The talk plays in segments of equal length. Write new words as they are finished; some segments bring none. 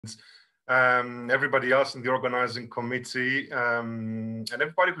everybody else in the organizing committee, and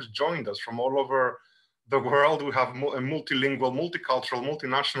everybody who's joined us from all over the world. We have a multilingual, multicultural,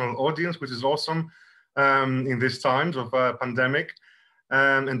 multinational audience, which is awesome in these times of pandemic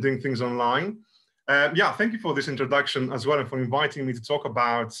and doing things online. Yeah, thank you for this introduction as well, and for inviting me to talk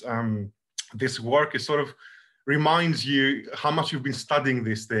about this work. It sort of reminds you how much you've been studying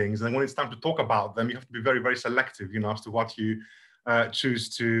these things, and when it's time to talk about them, you have to be very, very selective, you know, as to what you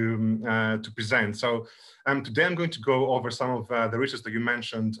choose to present. So today I'm going to go over some of the research that you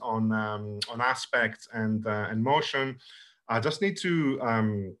mentioned on aspect and motion. I just need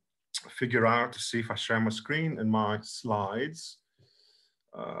to figure out to see if I share my screen and my slides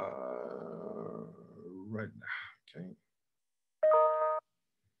right now. Okay.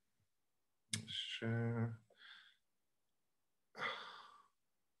 Share.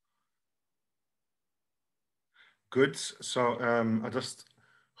 Good. So I just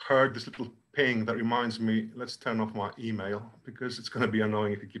heard this little ping that reminds me, let's turn off my email because it's going to be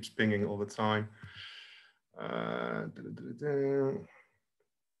annoying if it keeps pinging all the time.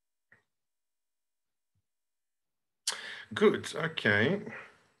 Good. Okay.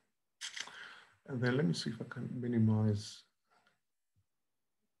 And then let me see if I can minimize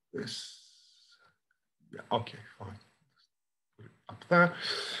this. Yeah. Okay. Fine. Put it up there.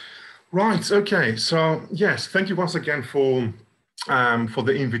 Right. Okay. So yes, thank you once again for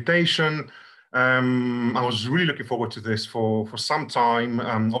the invitation. I was really looking forward to this for some time.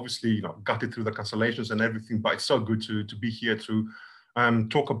 Obviously, you know, got it through the cancellations and everything, but it's so good to be here to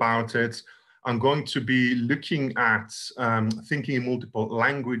talk about it. I'm going to be looking at thinking in multiple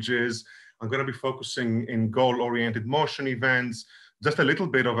languages. I'm going to be focusing in goal-oriented motion events. Just a little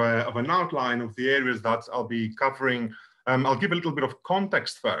bit of an outline of the areas that I'll be covering. I'll give a little bit of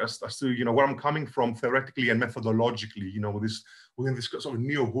context first as to, you know, where I'm coming from theoretically and methodologically, you know, within this sort of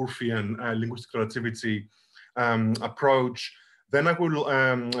neo-Woolfian linguistic relativity approach. Then I will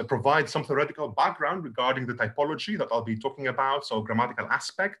provide some theoretical background regarding the typology that I'll be talking about, so grammatical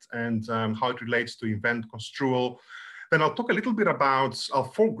aspect and how it relates to event construal. Then I'll talk a little bit about,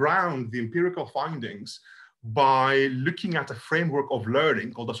 I'll foreground the empirical findings by looking at a framework of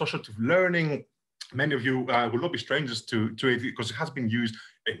learning called associative learning. Many of you will not be strangers to it because it has been used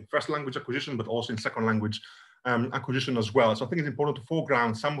in first language acquisition, but also in second language acquisition as well. So I think it's important to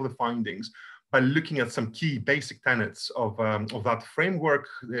foreground some of the findings by looking at some key basic tenets of that framework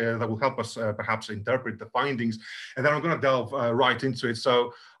that will help us perhaps interpret the findings. And then I'm going to delve right into it.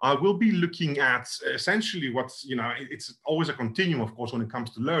 So I will be looking at essentially what's, you know, it's always a continuum, of course, when it comes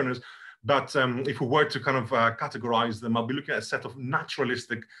to learners. But if we were to kind of categorize them, I'll be looking at a set of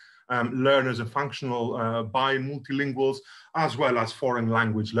naturalistic learners and functional bi-multilinguals, as well as foreign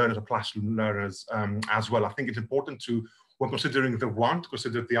language learners or classroom learners as well. I think it's important to, when considering the one, to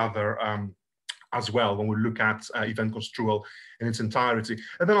consider the other as well when we look at event construal in its entirety.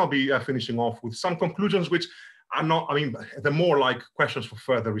 And then I'll be finishing off with some conclusions, which are not, I mean, they're more like questions for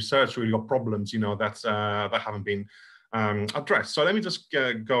further research, really, or problems, you know, that haven't been addressed. So let me just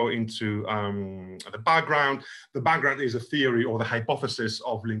go into the background. The background is a theory or the hypothesis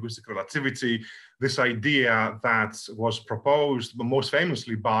of linguistic relativity, this idea that was proposed most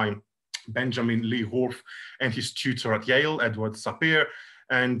famously by Benjamin Lee Whorf and his tutor at Yale, Edward Sapir,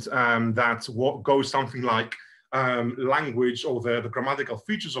 and that what goes something like language or the grammatical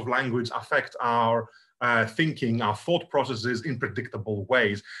features of language affect our thinking, our thought processes in predictable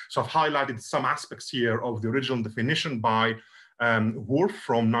ways. So I've highlighted some aspects here of the original definition by Whorf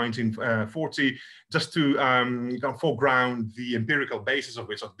from 1940, just to foreground the empirical basis of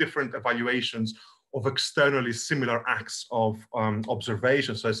which are different evaluations of externally similar acts of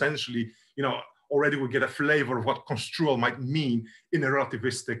observation. So essentially, you know, already we get a flavor of what construal might mean in a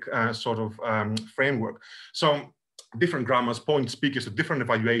relativistic sort of framework. So different grammars point speakers to different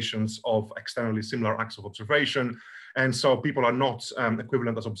evaluations of externally similar acts of observation. And so people are not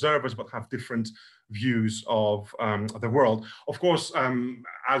equivalent as observers, but have different views of the world. Of course,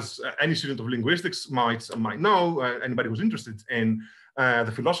 as any student of linguistics might know, anybody who's interested in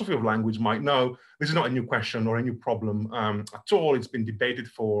the philosophy of language might know, this is not a new question or a new problem at all. It's been debated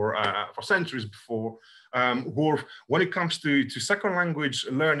for centuries before Whorf. When it comes to second language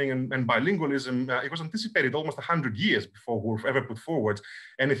learning and bilingualism, it was anticipated almost 100 years before Whorf ever put forward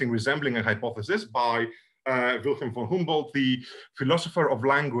anything resembling a hypothesis by Wilhelm von Humboldt, the philosopher of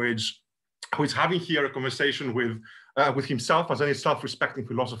language, who is having here a conversation with himself as any self-respecting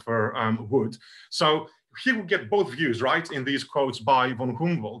philosopher would. So here we get both views, right, in these quotes by von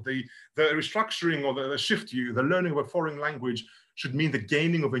Humboldt. The restructuring or the shift view, the learning of a foreign language should mean the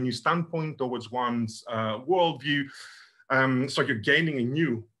gaining of a new standpoint towards one's worldview. So you're gaining a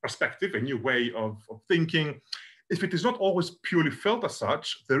new perspective, a new way of thinking. If it is not always purely felt as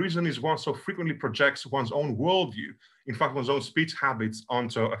such, the reason is one so frequently projects one's own worldview, in fact, one's own speech habits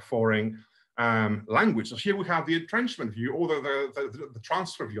onto a foreign language. So here we have the entrenchment view, or the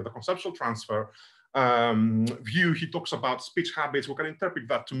transfer view, the conceptual transfer view. He talks about speech habits. We can interpret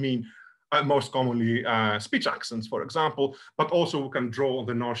that to mean most commonly speech accents, for example, but also we can draw on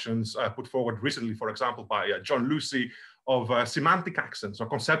the notions put forward recently, for example, by John Lucy, of semantic accents or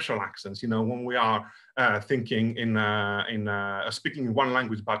conceptual accents. You know, when we are thinking speaking in one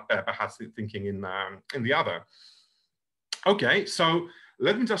language, but perhaps thinking in the other. Okay, so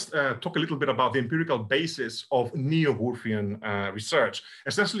let me just talk a little bit about the empirical basis of neo-Woolfian research.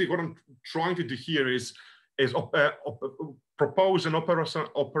 Essentially, what I'm trying to do here is propose an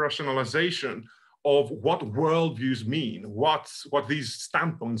operationalization of what worldviews mean, what these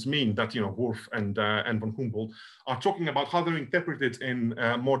standpoints mean that, you know, Woolf and von Humboldt are talking about, how they're interpreted in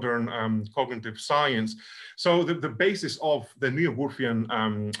modern cognitive science. So the basis of the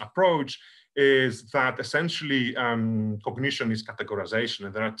neo-Woolfian approach is that essentially cognition is categorization,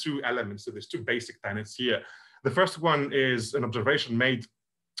 and there are two elements to this, two basic tenets here. The first one is an observation made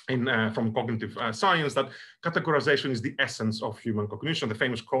from cognitive science that categorization is the essence of human cognition. The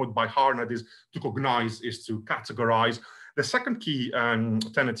famous quote by Harnett is, "To cognize is to categorize." The second key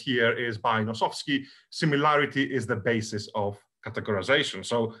tenet here is by Nosovsky: similarity is the basis of categorization.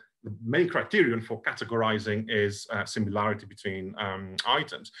 So the main criterion for categorizing is similarity between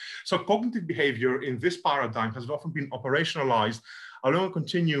items. So cognitive behavior in this paradigm has often been operationalized along a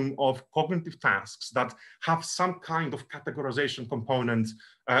continuum of cognitive tasks that have some kind of categorization component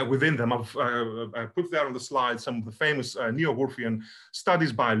within them. I've put there on the slide some of the famous neo-Woolfian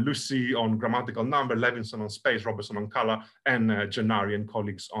studies by Lucy on grammatical number, Levinson on space, Robertson on color, and Gennari and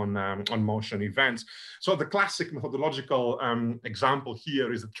colleagues on motion events. So the classic methodological example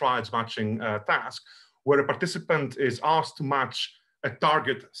here is the triads matching task, where a participant is asked to match a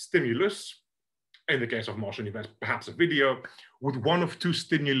target stimulus, in the case of motion events, perhaps a video, with one of two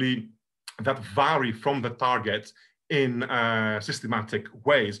stimuli that vary from the target in systematic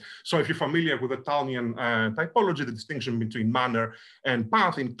ways. So if you're familiar with Italian typology, the distinction between manner and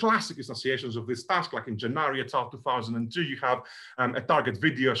path, in classic instantiations of this task, like in Gennari et al. 2002, you have a target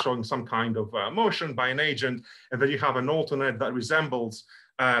video showing some kind of motion by an agent, and then you have an alternate that resembles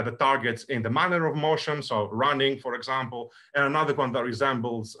the targets in the manner of motion, so running, for example, and another one that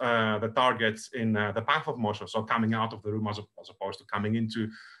resembles the targets in the path of motion, so coming out of the room as opposed to coming into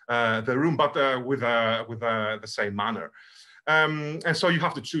the room, but with the same manner. And so you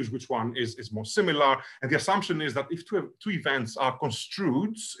have to choose which one is more similar. And the assumption is that if two events are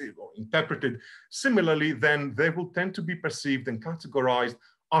construed or interpreted similarly, then they will tend to be perceived and categorized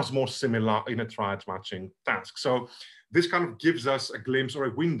as more similar in a triad matching task. So this kind of gives us a glimpse or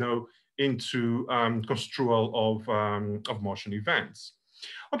a window into construal of motion events.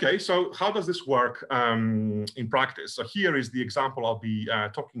 Okay, so how does this work in practice? So here is the example I'll be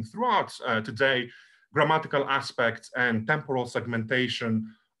talking throughout today: grammatical aspects and temporal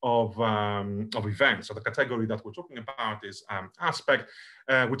segmentation of events. So the category that we're talking about is aspect,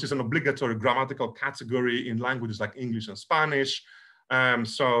 which is an obligatory grammatical category in languages like English and Spanish.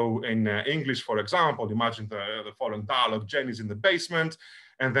 So in English, for example, imagine the following dialogue: Jenny's in the basement,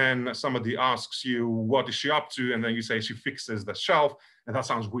 and then somebody asks you, what is she up to? And then you say, she fixes the shelf. And that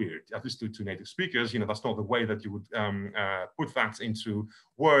sounds weird, at least to native speakers. You know, that's not the way that you would put that into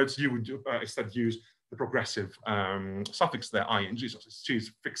words. You would instead use the progressive suffix there, ing. So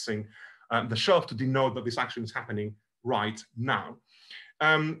she's fixing the shelf to denote that this action is happening right now.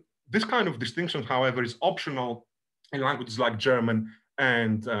 This kind of distinction, however, is optional in languages like German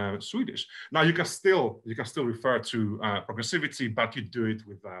and Swedish. Now you can still refer to progressivity, but you do it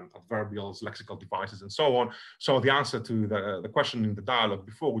with adverbials, lexical devices, and so on. So the answer to the question in the dialogue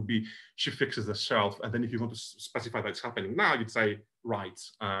before would be, she fixes the shelf. And then if you want to specify that it's happening now, you'd say right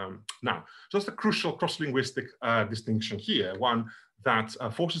now. So that's the crucial cross-linguistic distinction here, one that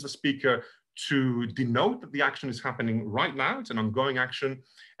forces the speaker to denote that the action is happening right now, it's an ongoing action,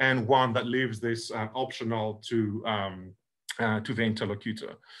 and one that leaves this optional to the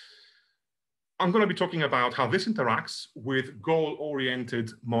interlocutor. I'm going to be talking about how this interacts with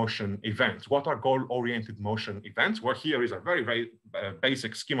goal-oriented motion events. What are goal-oriented motion events? Well, here is a very, very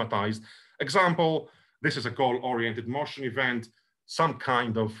basic schematized example. This is a goal-oriented motion event. Some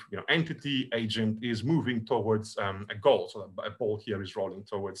kind of entity, agent is moving towards a goal. So a ball here is rolling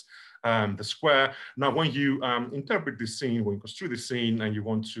towards the square. Now, when you interpret this scene, when you construe this scene and you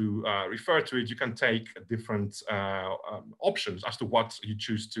want to refer to it, you can take different options as to what you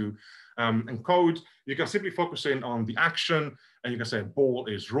choose to encode, you can simply focus in on the action, and you can say ball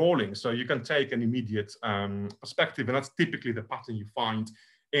is rolling. So you can take an immediate perspective, and that's typically the pattern you find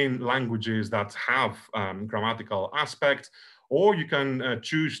in languages that have grammatical aspect. Or you can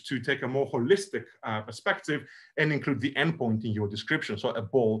choose to take a more holistic perspective and include the endpoint in your description. So a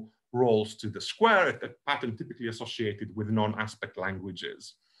ball rolls to the square, a pattern typically associated with non-aspect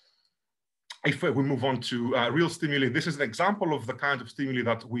languages. If we move on to real stimuli, this is an example of the kind of stimuli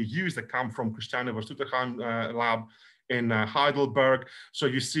that we use that come from Christiane Verstutterheim lab in Heidelberg. So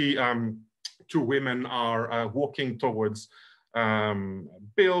you see two women are walking towards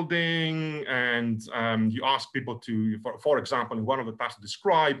building, and you ask people to, for example, in one of the tasks, to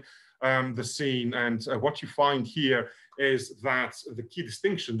describe the scene. And what you find here is that the key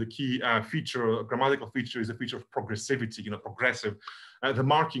distinction, the key feature, grammatical feature, is a feature of progressivity, progressive, the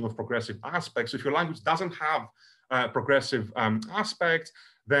marking of progressive aspects. So if your language doesn't have progressive aspect,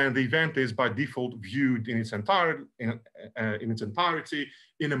 then the event is by default viewed in its entirety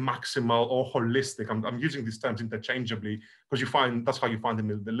in a maximal or holistic. I'm using these terms interchangeably because you find that's how you find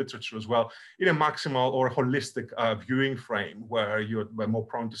them in the literature as well, in a maximal or a holistic viewing frame, where you're more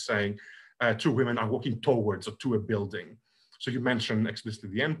prone to saying two women are walking towards or to a building. So you mention explicitly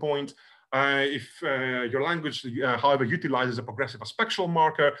the endpoint. If your language, however, utilizes a progressive aspectual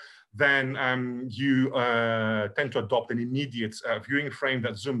marker, then you tend to adopt an immediate viewing frame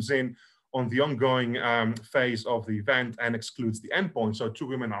that zooms in on the ongoing phase of the event and excludes the endpoint. So two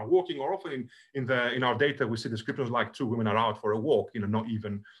women are walking, or often in our data we see descriptions like two women are out for a walk, not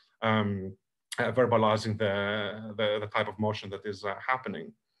even verbalizing the type of motion that is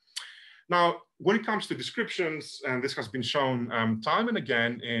happening. Now, when it comes to descriptions, and this has been shown time and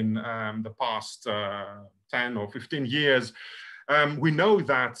again in the past 10 or 15 years, we know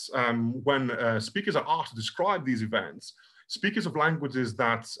that when speakers are asked to describe these events, speakers of languages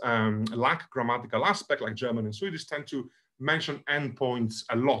that lack grammatical aspect, like German and Swedish, tend to mention endpoints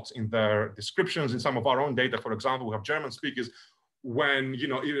a lot in their descriptions. In some of our own data, for example, we have German speakers when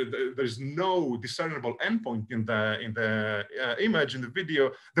there's no discernible endpoint in the image, in the video,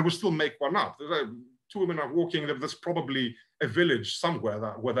 they will still make one up. Two women are walking, there's probably a village somewhere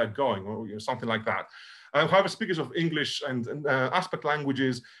where they're going, or something like that. However, speakers of English and aspect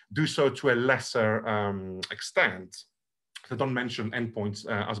languages do so to a lesser extent. They don't mention endpoints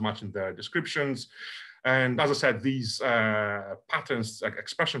as much in their descriptions. And as I said, these patterns,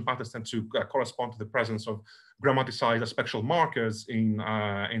 expression patterns, tend to correspond to the presence of grammaticized aspectual markers in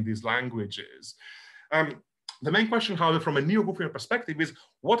these languages. The main question, however, from a neo-Hoofian perspective is,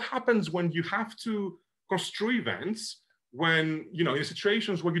 what happens when you have to construe events when, in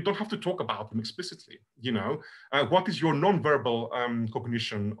situations where you don't have to talk about them explicitly? What is your non-verbal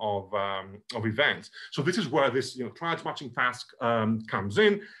cognition of events? So this is where this triage matching task comes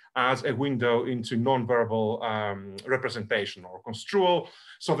in as a window into non-verbal representation or construal.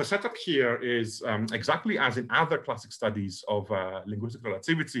 So the setup here is exactly as in other classic studies of linguistic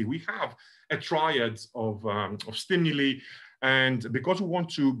relativity. We have a triad of stimuli, and because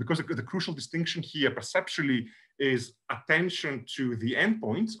the crucial distinction here perceptually is attention to the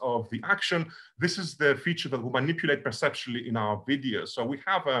endpoint of the action, this is the feature that we manipulate perceptually in our video. So we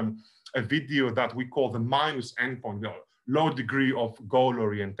have a video that we call the minus endpoint, low degree of goal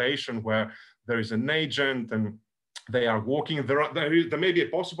orientation, where there is an agent and they are walking. There may be a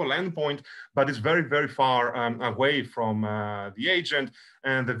possible endpoint, but it's very, very far away from the agent,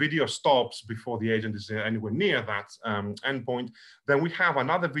 and the video stops before the agent is anywhere near that endpoint. Then we have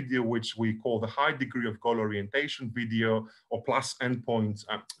another video which we call the high degree of goal orientation video, or plus endpoint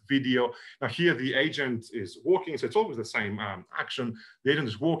video. Now here the agent is walking, so it's always the same action. The agent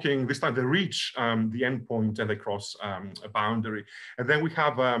is walking. This time they reach the endpoint and they cross a boundary. And then we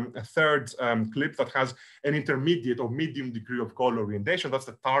have a third clip that has an intermediate or medium degree of goal orientation. That's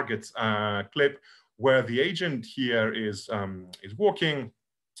the target clip, where the agent here is walking.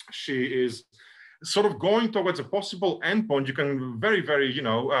 She is sort of going towards a possible endpoint. You can very, very,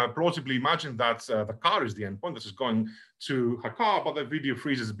 plausibly imagine that the car is the endpoint. This is going to her car, but the video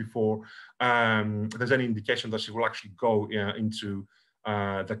freezes before there's any indication that she will actually go into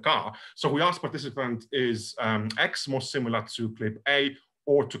the car. So we ask participant, is X more similar to clip A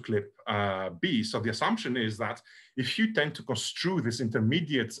or to clip B? So the assumption is that if you tend to construe this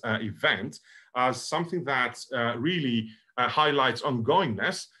intermediate event as something that really highlights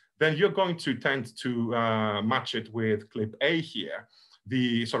ongoingness, then you're going to tend to match it with clip A here,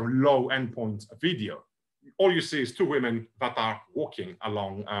 the sort of low endpoint video. all you see is two women that are walking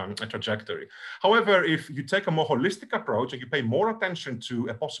along a trajectory. However, if you take a more holistic approach and you pay more attention to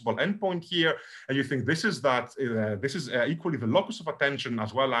a possible endpoint here, and you think this is equally the locus of attention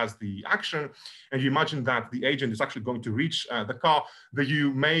as well as the action, and you imagine that the agent is actually going to reach the car, then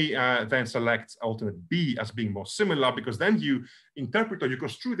you may then select alternate B as being more similar, because then you interpret or you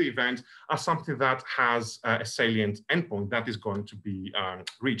construe the event as something that has a salient endpoint that is going to be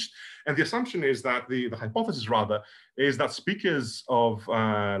reached. And the assumption is that the hypothesis rather is that speakers of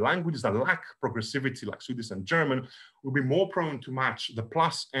languages that lack progressivity like Swedish and German will be more prone to match the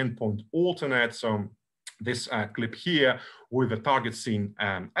plus endpoint alternate. So this clip here with the target scene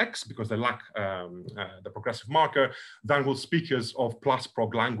X, because they lack the progressive marker, than will speakers of plus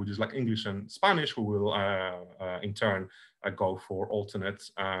prog languages like English and Spanish, who will in turn go for alternate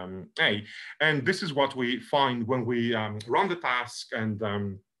A. And this is what we find when we run the task. And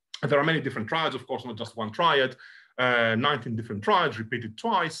there are many different triads, of course, not just one triad, 19 different triads repeated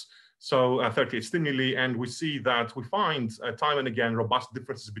twice. So 38 stimuli, and we see that we find time and again robust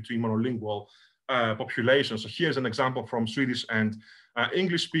differences between monolingual populations. So here's an example from Swedish and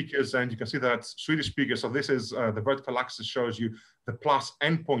English speakers, and you can see that Swedish speakers, so this is the vertical axis shows you the plus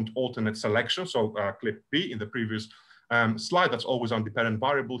endpoint alternate selection, so clip B in the previous slide, that's always on dependent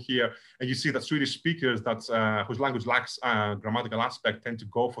variable here, and you see that Swedish speakers whose language lacks grammatical aspect tend to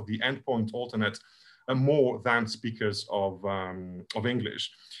go for the endpoint alternate more than speakers of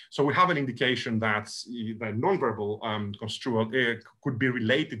English. So we have an indication that the nonverbal construal could be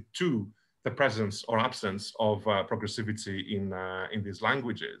related to the presence or absence of progressivity in these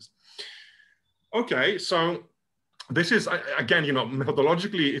languages. Okay, so this is, again,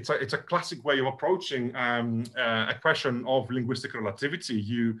 methodologically, it's a classic way of approaching a question of linguistic relativity.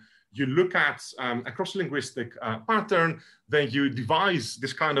 You look at a cross-linguistic pattern, then you devise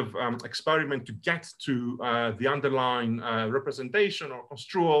this kind of experiment to get to the underlying representation or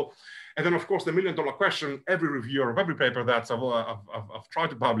construal. And then, of course, the million-dollar question, every reviewer of every paper that I've tried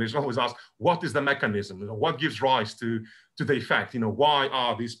to publish always asks, what is the mechanism? What gives rise to the effect? Why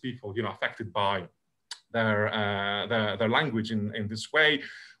are these people affected by their language in this way?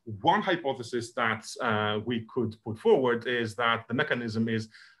 One hypothesis that we could put forward is that the mechanism is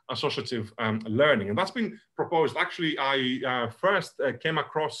associative learning. And that's been proposed. Actually, I first came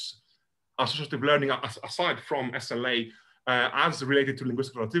across associative learning aside from SLA as related to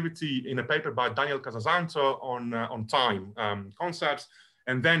linguistic relativity in a paper by Daniel Casasanto on time concepts.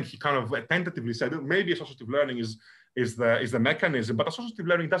 And then he kind of tentatively said that maybe associative learning is the mechanism, but associative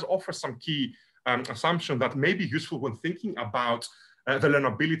learning does offer some key assumption that may be useful when thinking about the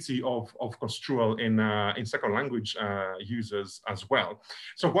learnability of construal in second language users as well.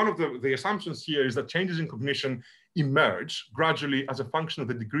 So one of the assumptions here is that changes in cognition emerge gradually as a function of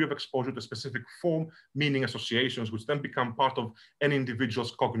the degree of exposure to specific form, meaning associations, which then become part of an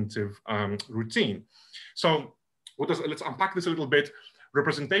individual's cognitive routine. So let's unpack this a little bit.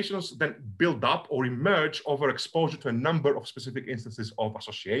 Representations then build up or emerge over exposure to a number of specific instances of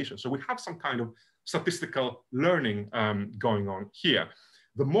association. So we have some kind of statistical learning going on here.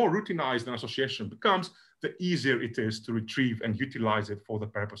 The more routinized an association becomes, the easier it is to retrieve and utilize it for the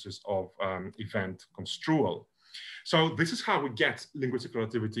purposes of event construal. So this is how we get linguistic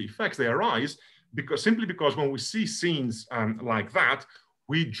relativity effects. They arise simply because when we see scenes like that,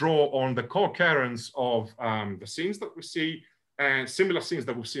 we draw on the co-occurrence of the scenes that we see and similar scenes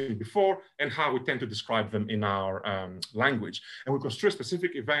that we've seen before, and how we tend to describe them in our language. And we construe a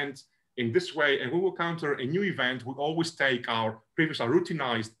specific event in this way, and we will counter a new event. We always take our previous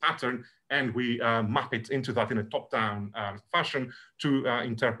routinized pattern and we map it into that in a top-down fashion to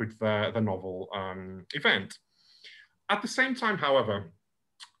interpret the novel event. At the same time, however,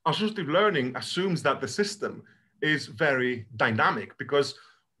 associative learning assumes that the system is very dynamic, because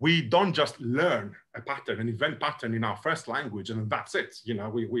we don't just learn a pattern, an event pattern in our first language, and that's it.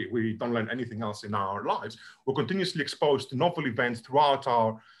 We don't learn anything else in our lives. We're continuously exposed to novel events throughout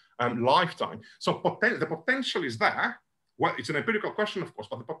our lifetime. So the potential is there. Well, it's an empirical question, of course,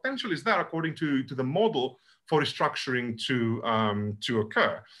 but the potential is there according to the model for restructuring to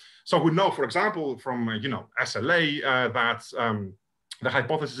occur. So we know, for example, from SLA that the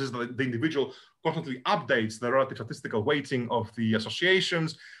hypothesis is that the individual constantly updates the relative statistical weighting of the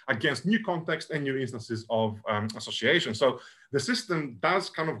associations against new context and new instances of association. So the system does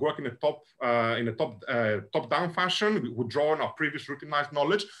kind of work in a top-down fashion. We draw on our previous routinized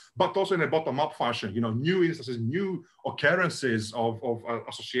knowledge, but also in a bottom-up fashion. New instances, new occurrences of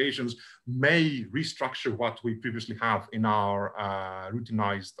associations may restructure what we previously have in our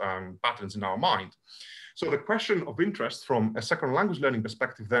routinized patterns in our mind. So the question of interest from a second language learning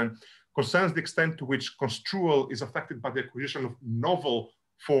perspective then concerns the extent to which construal is affected by the acquisition of novel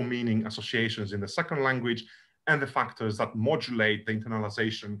form meaning associations in the second language and the factors that modulate the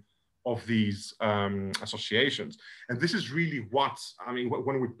internalization of these associations. And this is really what, I mean,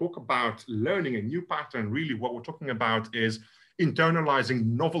 when we talk about learning a new pattern, really what we're talking about is internalizing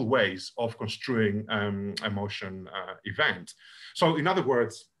novel ways of construing a motion event. So in other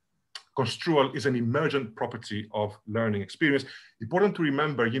words, construal is an emergent property of learning experience. Important to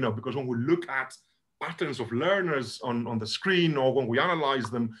remember, you know, because when we look at patterns of learners on the screen, or when we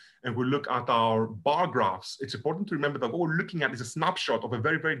analyze them and we look at our bar graphs, it's important to remember that what we're looking at is a snapshot of a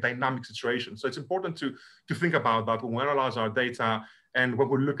very, very dynamic situation. So it's important to think about that when we analyze our data and when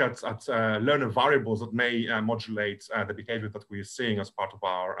we look at learner variables that may modulate the behavior that we're seeing as part of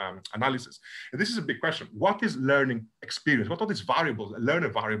our analysis. And this is a big question. What is learning experience? What are these variables, learner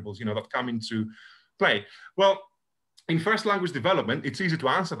variables, you know, that come into play? Well, in first language development, it's easy to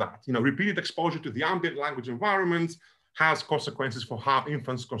answer that. You know, repeated exposure to the ambient language environment has consequences for how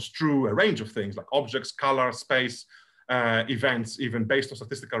infants construe a range of things like objects, color, space, events, even based on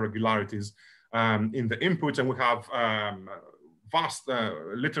statistical regularities in the inputs. And we have vast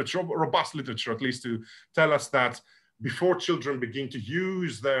literature, robust literature at least, to tell us that before children begin to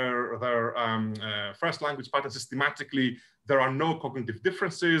use their first language pattern systematically, there are no cognitive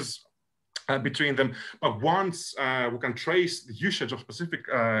differences between them. But once we can trace the usage of specific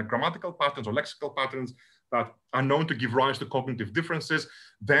grammatical patterns or lexical patterns that are known to give rise to cognitive differences,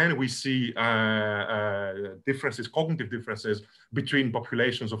 then we see differences, cognitive differences between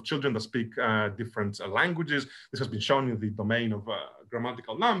populations of children that speak different languages. This has been shown in the domain of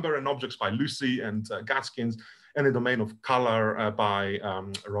grammatical number and objects by Lucy and Gaskins, and the domain of color by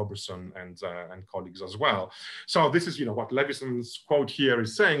Robertson and colleagues as well. So this is, you know, what Levison's quote here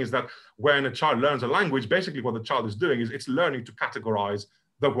is saying, is that when a child learns a language, basically what the child is doing is it's learning to categorize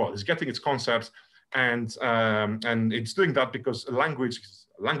the world. It's getting its concepts, and it's doing that because language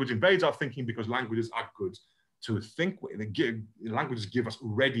invades our thinking, because languages are good to think with. Languages give us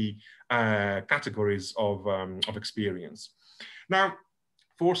ready categories of experience. Now,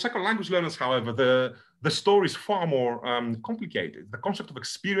 for second language learners, however, the story is far more complicated. The concept of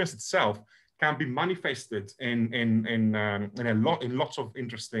experience itself can be manifested in lots of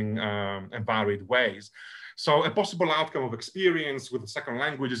interesting and varied ways. So a possible outcome of experience with the second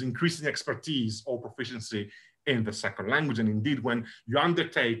language is increasing expertise or proficiency in the second language. And indeed, when you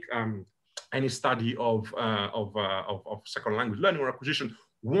undertake any study of second language learning or acquisition,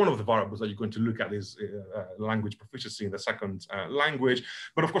 one of the variables that you're going to look at is language proficiency in the second language.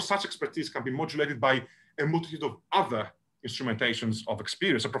 But of course, such expertise can be modulated by a multitude of other instrumentations of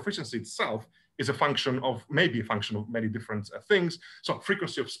experience. So proficiency itself is a function of, maybe a function of many different things. So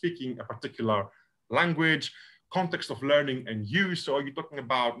frequency of speaking a particular language, context of learning and use. So are you talking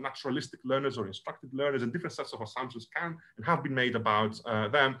about naturalistic learners or instructed learners? And different sets of assumptions can and have been made about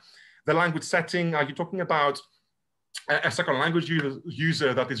them. The language setting, are you talking about a second language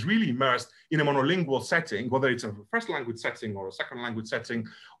user that is really immersed in a monolingual setting, whether it's a first language setting or a second language setting,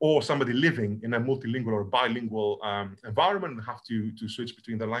 or somebody living in a multilingual or bilingual environment and have to switch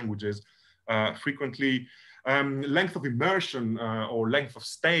between the languages frequently. Length of immersion or length of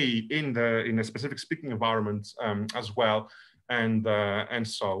stay in a specific speaking environment as well, and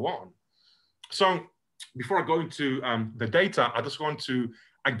so on. So before I go into the data, I just want to,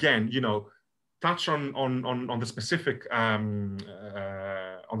 again, you know, touch on the specific, on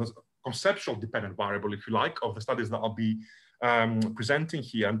the conceptual dependent variable, if you like, of the studies that I'll be presenting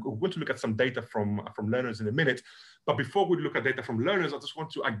here. I'm going to look at some data from learners in a minute. But before we look at data from learners, I just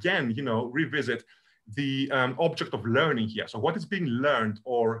want to, again, you know, revisit the object of learning here. So what is being learned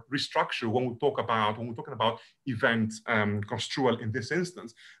or restructured when we're talking about event construal in this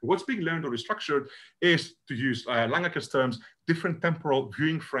instance? What's being learned or restructured is, to use Lancaster's terms, different temporal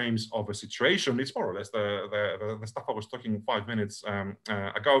viewing frames of a situation. It's more or less the stuff I was talking 5 minutes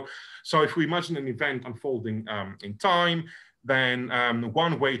ago. So if we imagine an event unfolding in time, then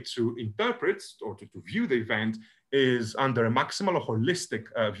one way to interpret or to view the event is under a maximal or holistic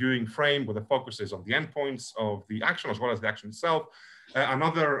viewing frame, where the focus is on the endpoints of the action as well as the action itself.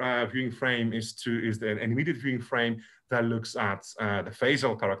 Another viewing frame is an immediate viewing frame that looks at the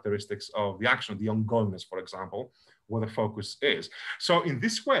phasal characteristics of the action, the ongoingness, for example, where the focus is. So in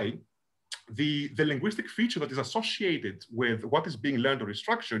this way, the linguistic feature that is associated with what is being learned or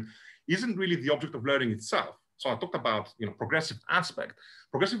restructured isn't really the object of learning itself. So I talked about, you know, progressive aspect.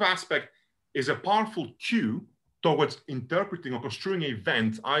 Progressive aspect is a powerful cue towards interpreting or construing an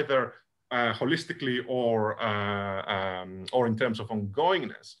event either holistically or in terms of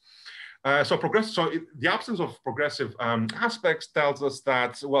ongoingness. The absence of progressive aspects tells us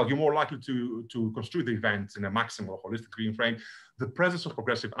that, well, you're more likely to construe the event in a maximal holistic viewing frame. The presence of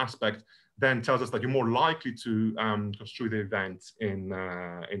progressive aspect then tells us that you're more likely to construe the event in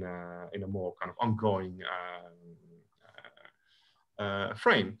a more kind of ongoing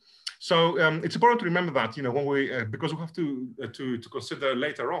frame. So it's important to remember that, when we, because we have to consider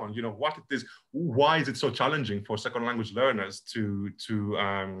later on, what it is, why is it so challenging for second language learners to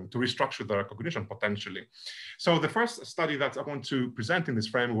restructure their cognition potentially. So the first study that I want to present in this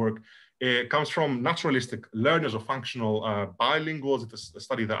framework comes from naturalistic learners of functional bilinguals. It's a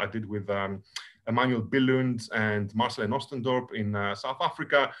study that I did with Emmanuel Billund and Marcel Ostendorp in South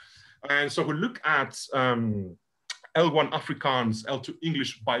Africa. And so we look at L1 Afrikaans, L2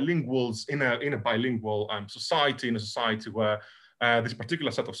 English bilinguals in a bilingual society, in a society where this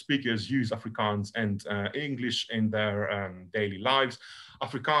particular set of speakers use Afrikaans and English in their daily lives.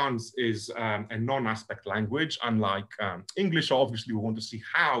 Afrikaans is a non-aspect language, unlike English. So obviously, we want to see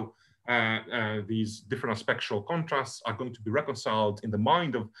how these different aspectual contrasts are going to be reconciled in the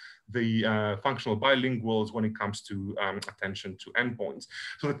mind of the functional bilinguals when it comes to attention to endpoints.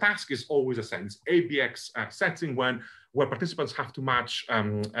 So the task is always a sense ABX setting where participants have to match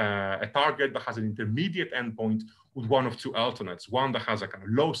a target that has an intermediate endpoint with one of two alternates, one that has a kind of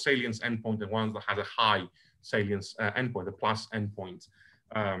low salience endpoint and one that has a high salience endpoint, the plus endpoint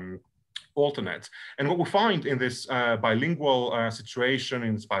alternate. And what we find in this bilingual situation,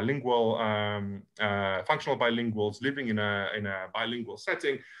 in this bilingual functional bilinguals living in a bilingual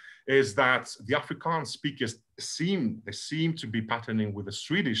setting, is that the Afrikaans speakers seem to be patterning with the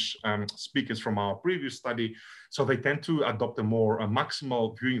Swedish speakers from our previous study. So they tend to adopt a more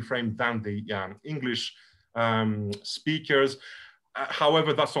maximal viewing frame than the English speakers.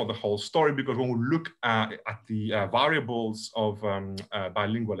 However, that's not the whole story, because when we look at the variables of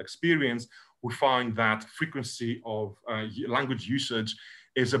bilingual experience, we find that frequency of language usage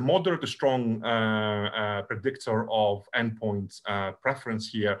is a moderate to strong predictor of endpoint preference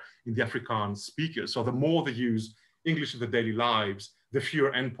here in the Afrikaans speakers. So the more they use English in their daily lives, the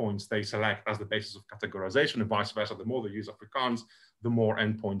fewer endpoints they select as the basis of categorization, and vice versa. The more they use Afrikaans, the more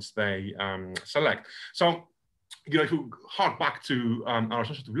endpoints they select. So, if you hark back to our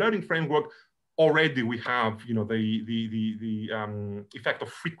associative learning framework, already we have, the effect of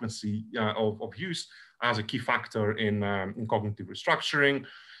frequency of use as a key factor in cognitive restructuring.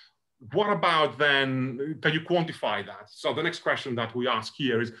 What about then, can you quantify that? So the next question that we ask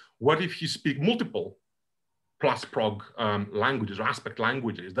here is, what if you speak multiple plus prog languages or aspect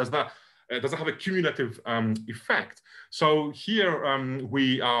languages? Does that have a cumulative effect? So here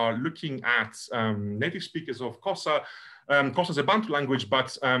we are looking at native speakers of Xhosa. Xhosa is a Bantu language,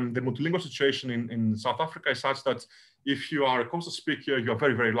 but the multilingual situation in South Africa is such that if you are a Xhosa speaker, you're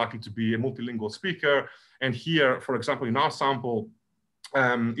very, very likely to be a multilingual speaker. And here, for example, in our sample,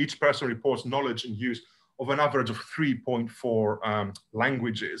 each person reports knowledge and use of an average of 3.4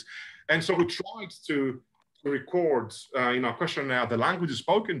 languages. And so we tried to record in our questionnaire the languages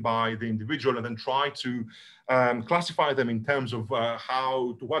spoken by the individual, and then try to classify them in terms of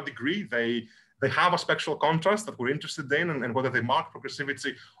to what degree they have a spectral contrast that we're interested in, and whether they mark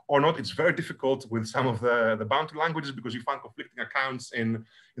progressivity or not. It's very difficult with some of the Bantu languages because you find conflicting accounts in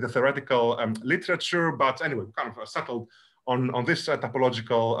the theoretical literature. But anyway, we kind of settled on this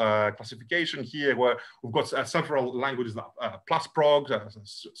typological classification here, where we've got several languages that plus prog,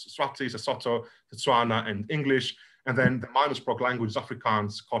 Swati, Sesotho, Setswana, and English. And then the minus prog languages,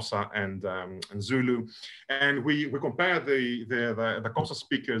 Afrikaans, Xhosa, and Zulu. And we compare the Xhosa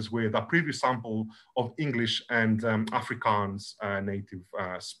speakers with a previous sample of English and Afrikaans native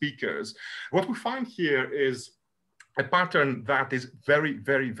speakers. What we find here is a pattern that is very,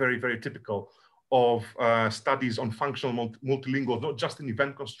 very, very, very typical of studies on functional multilingual, not just in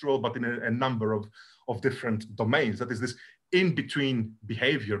event construal, but in a number of different domains. That is this in-between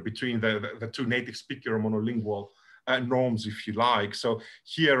behavior between the two native speaker or monolingual norms, if you like. So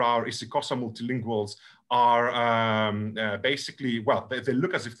here our isiXhosa multilinguals are basically, well, they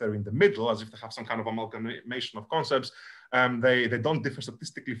look as if they're in the middle, as if they have some kind of amalgamation of concepts. They don't differ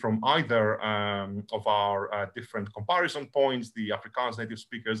statistically from either of our different comparison points, the Afrikaans native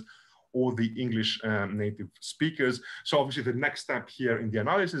speakers or the English native speakers. So obviously the next step here in the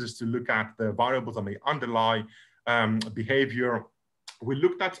analysis is to look at the variables that may underlie behavior. We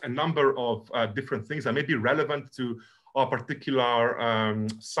looked at a number of different things that may be relevant to our particular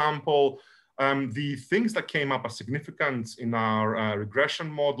sample. The things that came up as significant in our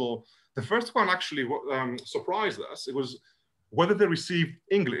regression model, the first one actually surprised us. It was whether they received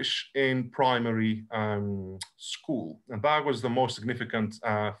English in primary school. And that was the most significant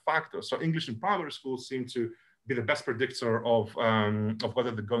factor. So English in primary school seemed to be the best predictor of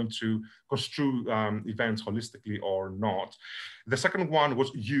whether they're going to construe events holistically or not. The second one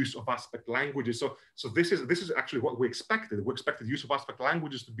was use of aspect languages. So this is actually what we expected. We expected use of aspect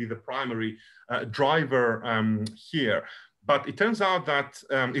languages to be the primary driver here. But it turns out that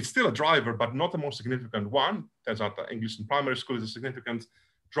it's still a driver, but not the most significant one. It turns out that English in primary school is a significant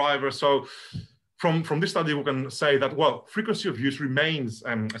driver. So from this study, we can say that, well, frequency of use remains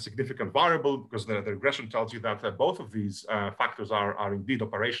a significant variable, because the regression tells you that both of these factors are indeed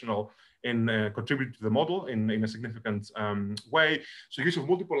operational in contributing to the model in a significant way. So use of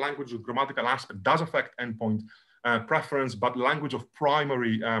multiple languages with grammatical aspect does affect endpoint preference, but language of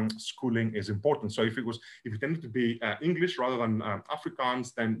primary schooling is important. So if it tended to be English rather than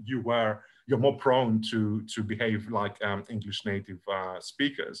Afrikaans, then you're more prone to behave like English native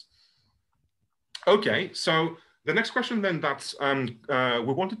speakers. Okay, so the next question then that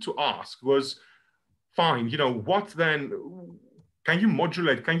we wanted to ask was, fine, what then, can you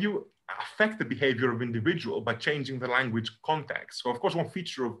modulate, can you affect the behavior of individual by changing the language context? So of course, one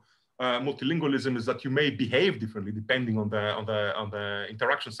feature of multilingualism is that you may behave differently depending on the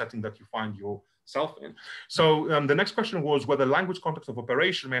interaction setting that you find yourself in. So the next question was whether language context of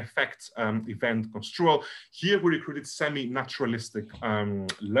operation may affect event construal. Here we recruited semi-naturalistic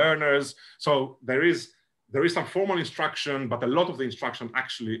learners. So there is some formal instruction, but a lot of the instruction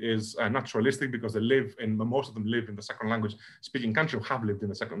actually is naturalistic, because most of them live in the second language speaking country, or have lived in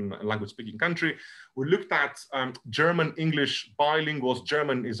the second language speaking country. We looked at German, English bilinguals.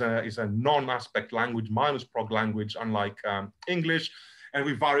 German is a non-aspect language, minus prog language, unlike English. And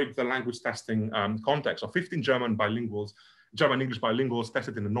we varied the language testing context. So 15 German bilinguals, German-English bilinguals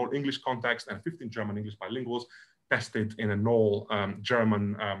tested in a null English context, and 15 German-English bilinguals tested in a null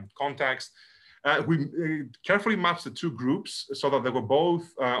German context. We carefully mapped the two groups so that they were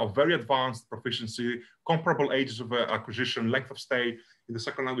both of very advanced proficiency, comparable ages of acquisition, length of stay in the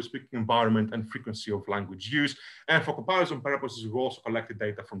second language speaking environment, and frequency of language use. And for comparison purposes, we also collected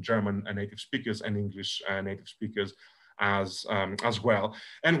data from German native speakers and English native speakers as well.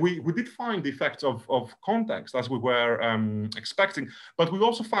 And we did find the effects of context, as we were expecting, but we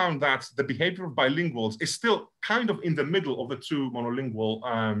also found that the behavior of bilinguals is still kind of in the middle of the two monolingual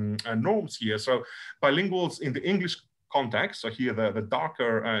norms here. So bilinguals in the English context, so here the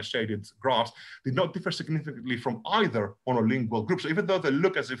darker shaded graphs, did not differ significantly from either monolingual group. So even though they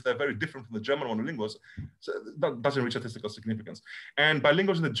look as if they're very different from the German monolinguals, so that doesn't reach statistical significance. And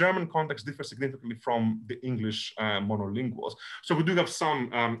bilinguals in the German context differ significantly from the English monolinguals. So we do have some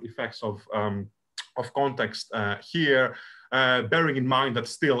effects of context here, bearing in mind that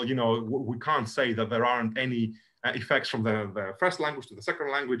still, we can't say that there aren't any effects from the first language to the second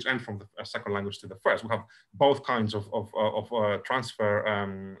language, and from the second language to the first. We have both kinds of transfer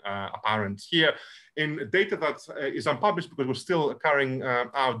apparent here. In data that is unpublished, because we're still carrying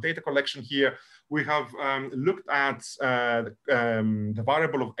out data collection here, we have looked at the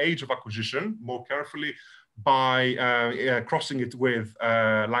variable of age of acquisition more carefully by crossing it with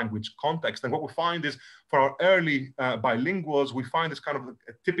language context. And what we find is, for our early bilinguals, we find this kind of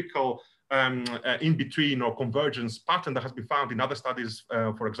a typical in-between or convergence pattern that has been found in other studies.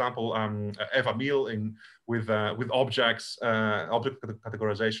 For example, Eva Meal with objects, object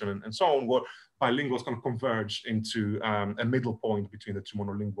categorization, and so on, where bilinguals kind of converge into a middle point between the two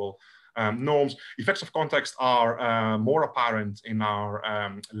monolingual norms. Effects of context are more apparent in our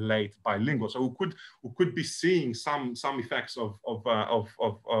late bilingual. So we could be seeing some effects of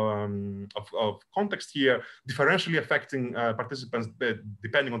context here, differentially affecting participants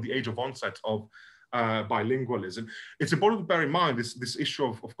depending on the age of onset of bilingualism. It's important to bear in mind this issue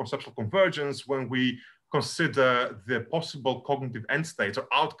of conceptual convergence when we consider the possible cognitive end states or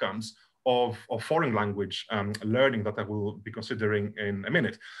outcomes of foreign language learning that I will be considering in a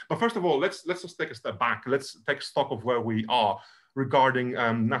minute. But first of all, let's just take a step back. Let's take stock of where we are regarding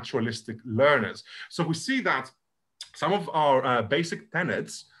naturalistic learners. So we see that some of our basic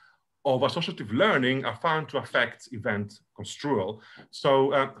tenets of associative learning are found to affect event construal.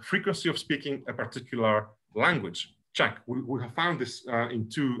 So frequency of speaking a particular language. Check. We have found this in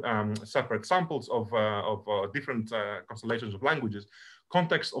two separate samples of different constellations of languages.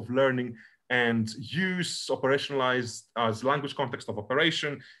 Context of learning and use operationalized as language context of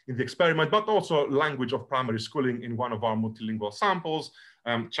operation in the experiment, but also language of primary schooling in one of our multilingual samples.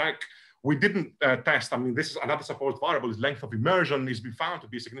 Check. We didn't test, I mean, this is another supposed variable, is length of immersion. It's been found to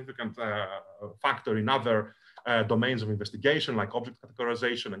be a significant factor in other domains of investigation like object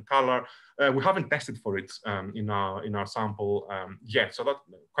categorization and color. We haven't tested for it in our sample yet, so that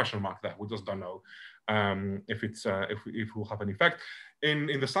question mark there. We just don't know if we'll have an effect.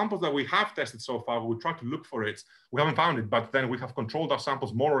 In the samples that we have tested so far, we try to look for it. We haven't found it, but then we have controlled our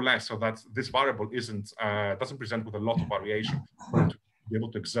samples more or less so that this variable doesn't present with a lot of variation for it to be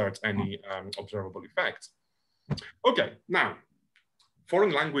able to exert any observable effects. Okay, now,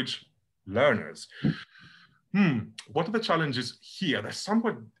 foreign language learners. What are the challenges here? They're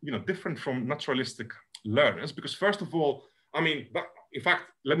somewhat different from naturalistic learners because first of all, in fact,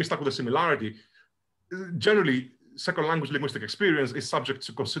 let me start with a similarity. Generally, second language linguistic experience is subject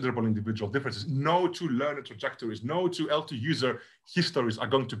to considerable individual differences. No two learner trajectories, no two L2 user histories are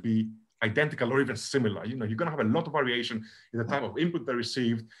going to be identical or even similar. You're going to have a lot of variation in the type of input they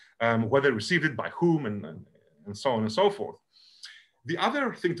received, whether they received it by whom, and so on and so forth. The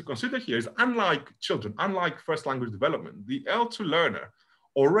other thing to consider here is unlike children, unlike first language development, the L2 learner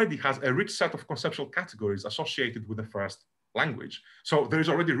already has a rich set of conceptual categories associated with the first language. So there is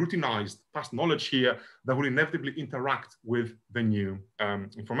already routinized past knowledge here that will inevitably interact with the new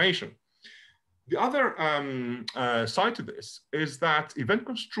information. The other side to this is that event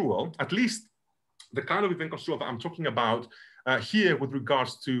construal, at least the kind of event construal that I'm talking about here with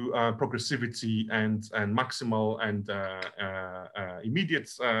regards to progressivity and maximal and immediate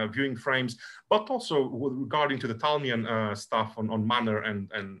viewing frames, but also with regarding to the Talmian stuff on manner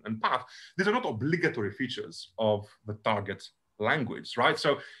and path, these are not obligatory features of the target language, right?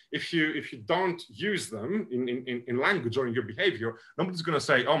 So if you don't use them in language or in your behavior, nobody's going to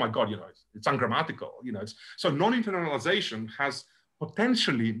say, oh my God, it's ungrammatical. So non-internalization has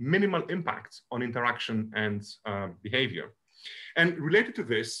potentially minimal impact on interaction and behavior. And related to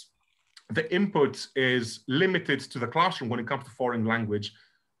this, the input is limited to the classroom when it comes to foreign language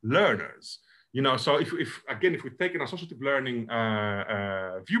learners. So if we take an associative learning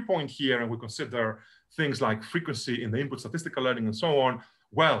viewpoint here and we consider things like frequency in the input, statistical learning, and so on,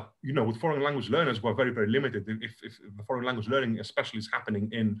 well, with foreign language learners, we're very, very limited. If the foreign language learning especially is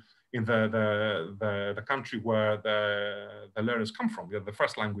happening in the country where the learners come from, the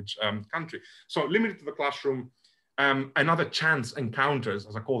first language country. So limited to the classroom. Another chance encounters,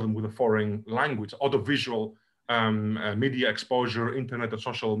 as I call them, with a foreign language, audiovisual media exposure, internet and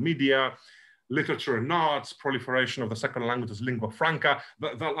social media, literature and arts, proliferation of the second language as lingua franca.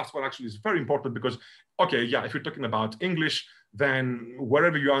 That last one actually is very important because, okay, yeah, if you're talking about English, then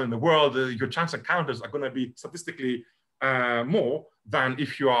wherever you are in the world, your chance encounters are going to be statistically more than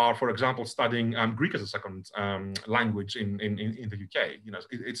if you are, for example, studying Greek as a second language in the UK. You're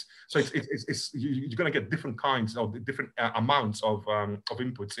going to get different kinds of different amounts of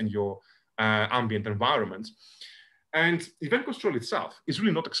inputs in your ambient environment. And event construal itself is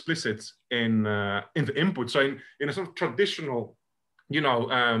really not explicit in the input. So in a sort of traditional,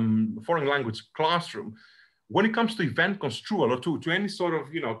 foreign language classroom, when it comes to event construal or to any sort of,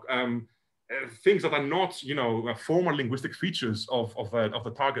 things that are not, formal linguistic features of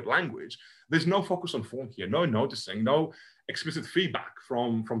the target language, there's no focus on form here, no noticing, no explicit feedback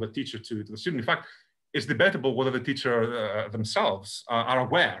from the teacher to the student. In fact, it's debatable whether the teacher themselves are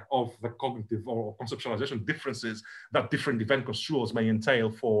aware of the cognitive or conceptualization differences that different event construals may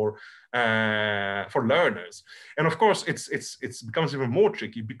entail for learners. And of course, it becomes even more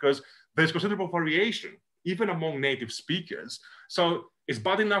tricky because there's considerable variation even among native speakers. So it's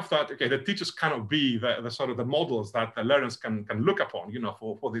bad enough that, okay, the teachers cannot be the sort of the models that the learners can look upon,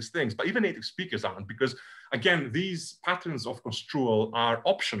 for these things, but even native speakers aren't, because again, these patterns of construal are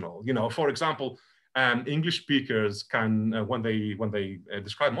optional. For example, English speakers can, when they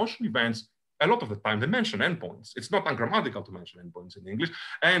describe motion events, a lot of the time they mention endpoints. It's not ungrammatical to mention endpoints in English.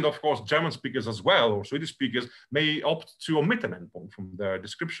 And of course, German speakers as well, or Swedish speakers, may opt to omit an endpoint from their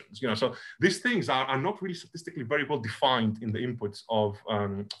descriptions. So these things are not really statistically very well defined in the inputs of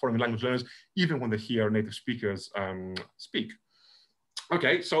foreign language learners, even when they hear native speakers speak.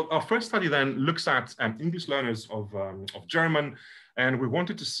 Okay, so our first study then looks at English learners of German, and we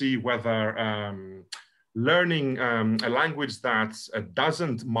wanted to see whether learning a language that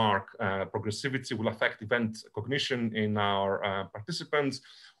doesn't mark progressivity will affect event cognition in our participants.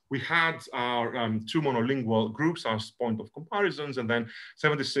 We had our two monolingual groups as point of comparisons, and then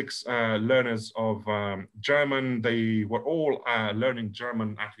 76 learners of German. They were all learning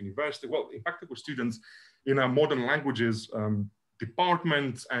German at university. Well, in fact, they were students in a modern languages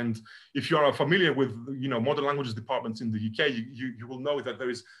department. And if you are familiar with modern languages departments in the UK, you will know that there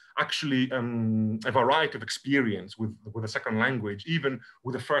is actually a variety of experience with a second language, even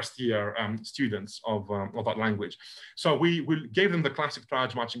with the first year students of that language. So we gave them the classic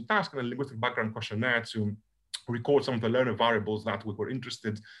triage matching task and a linguistic background questionnaire to record some of the learner variables that we were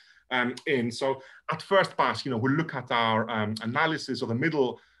interested in. So at first pass, we look at our analysis. So the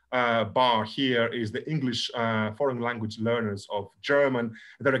middle bar here is the English foreign language learners of German.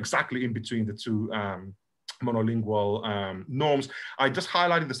 They're exactly in between the two monolingual norms. I just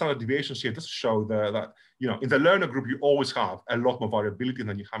highlighted the standard deviations here just to show that in the learner group, you always have a lot more variability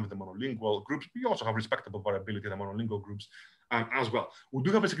than you have in the monolingual groups. But you also have respectable variability in the monolingual groups as well. We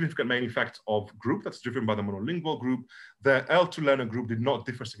do have a significant main effect of group that's driven by the monolingual group. The L2 learner group did not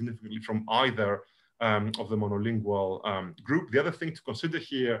differ significantly from either of the monolingual group. The other thing to consider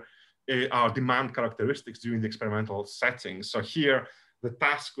here are demand characteristics during the experimental setting. So here, the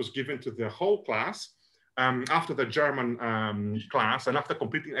task was given to the whole class after the German class and after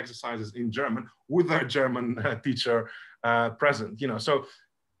completing exercises in German with their German teacher present. So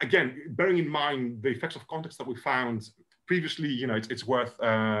again, bearing in mind the effects of context that we found previously, it's worth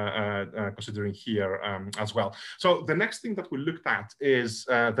considering here as well. So the next thing that we looked at is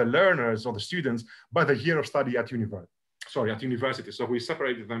the learners or the students by the year of study at university. So we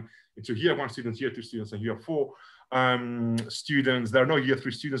separated them into year 1 students, year 2 students, and year 4 students. There are no year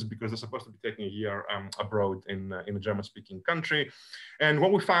 3 students because they're supposed to be taking a year abroad in a German-speaking country. And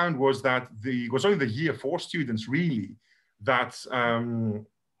what we found was that it was only the year 4 students really that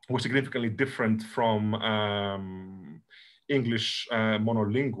were significantly different from English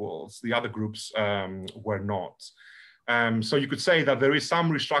monolinguals. The other groups were not. So you could say that there is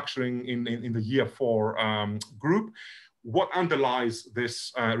some restructuring in the year 4 group. What underlies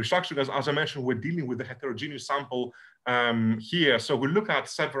this restructuring, as I mentioned, we're dealing with a heterogeneous sample here. So we look at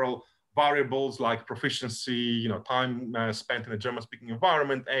several variables like proficiency, time spent in a German-speaking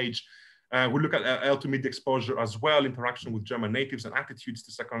environment, age. We look at L2 media exposure as well, interaction with German natives and attitudes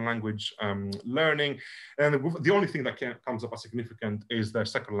to second language learning. And the only thing that comes up as significant is their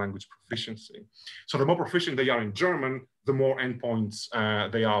second language proficiency. So the more proficient they are in German, the more endpoints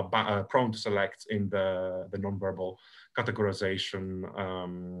they are prone to select in the nonverbal categorization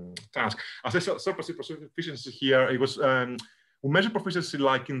task. As I said, surplus proficiency here, it was we measure proficiency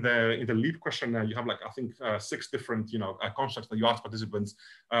like in the LEAP questionnaire. You have I think 6 different constructs that you ask participants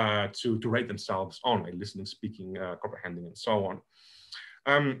to rate themselves on, like listening, speaking, comprehending, and so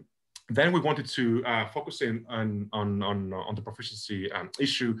on. Then we wanted to focus in on the proficiency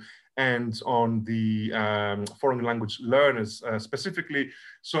issue and on the foreign language learners specifically.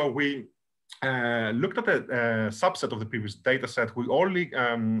 So we looked at a subset of the previous data set. We only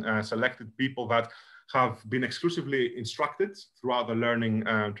selected people that have been exclusively instructed throughout the learning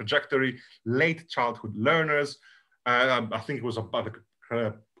trajectory, late childhood learners. I think it was about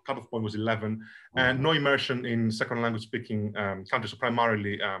the cutoff point was 11, and no immersion in second language speaking countries, so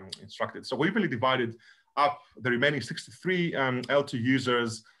primarily instructed. So we really divided up the remaining 63 L2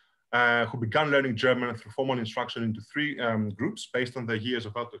 users who began learning German through formal instruction into 3 groups based on their years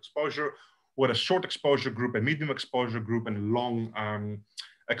of L2 exposure, with a short exposure group, a medium exposure group, and a long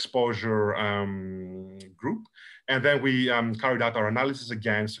exposure group. And then we carried out our analysis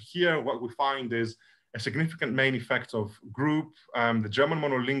again. So here what we find is a significant main effect of group. The German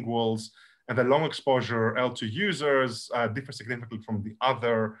monolinguals and the long exposure L2 users differ significantly from the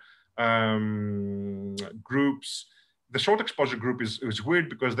other groups. The short exposure group is weird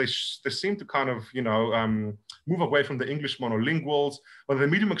because they seem to kind of, move away from the English monolinguals, but the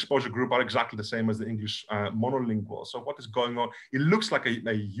medium exposure group are exactly the same as the English monolingual. So what is going on? It looks like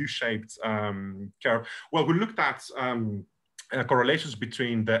a U-shaped curve. Well, we looked at correlations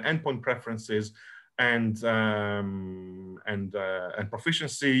between the endpoint preferences and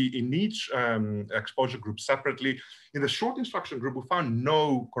proficiency in each exposure group separately. In the short instruction group, we found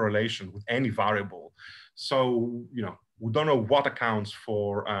no correlation with any variable. So, we don't know what accounts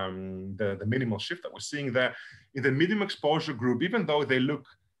for the minimal shift that we're seeing there. In the medium exposure group, even though they look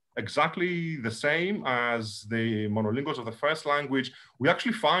exactly the same as the monolinguals of the first language, we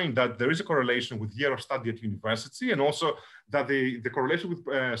actually find that there is a correlation with year of study at university, and also that the correlation with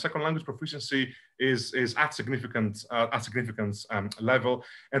second language proficiency is at significance level.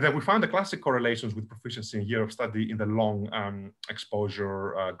 And then we find the classic correlations with proficiency in year of study in the long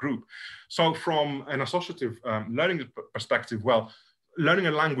exposure group. So from an associative learning perspective, well, learning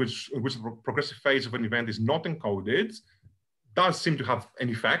a language in which the progressive phase of an event is not encoded does seem to have an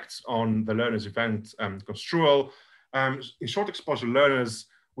effect on the learner's event construal. In short exposure learners,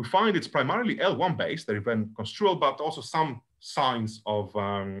 we find it's primarily L1 based, their event construal, but also some signs of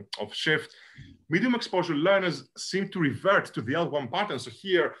shift. Medium exposure learners seem to revert to the L1 pattern. So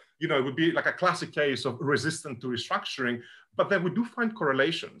here, it would be like a classic case of resistant to restructuring, But then we do find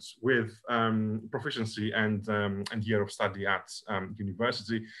correlations with proficiency and year of study at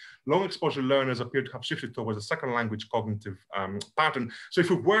university. Long exposure learners appear to have shifted towards a second language cognitive pattern. So if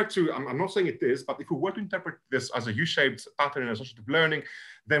we were to, I'm not saying it is, but if we were to interpret this as a U-shaped pattern in associative learning,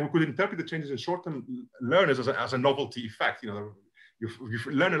 then we could interpret the changes in short-term learners as a novelty effect. You know, you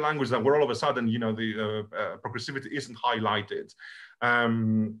learn a language that where all of a sudden, you know, the progressivity isn't highlighted.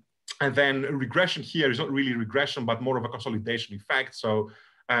 And then regression here is not really regression, but more of a consolidation effect. So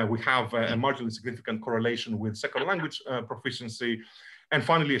we have a marginally significant correlation with second language proficiency. And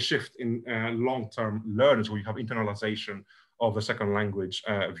finally, a shift in long-term learners where you have internalization of the second language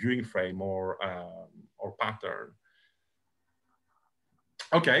viewing frame or pattern.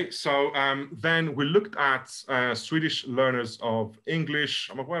 Okay, so then we looked at Swedish learners of English.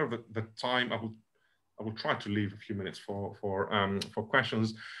 I'm aware of the time. I will try to leave a few minutes for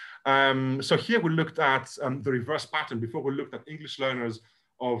questions. So here we looked at the reverse pattern. Before we looked at English learners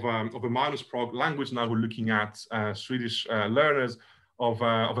of a minus prog language. Now we're looking at Swedish learners of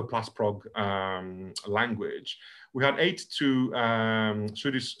a plus prog language. We had 82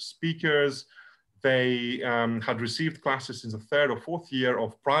 Swedish speakers. They had received classes since the 3rd or 4th year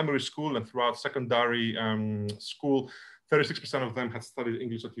of primary school and throughout secondary school. 36% of them had studied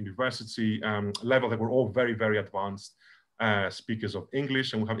English at university level. They were all very, very advanced speakers of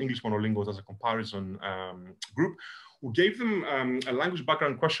English, and we have English monolinguals as a comparison group. We gave them a language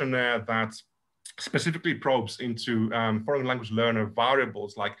background questionnaire that specifically probes into foreign language learner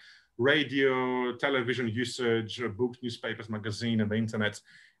variables like radio, television usage, books, newspapers, magazine, and the internet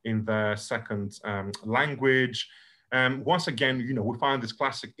in the second language. Once again, you know, we find this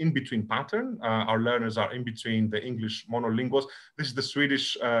classic in-between pattern. Our learners are in between the English monolinguals. This is the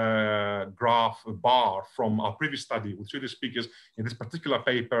Swedish graph bar from our previous study with Swedish speakers. In this particular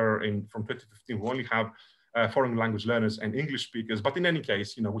paper from 2015, we only have foreign language learners and English speakers. But in any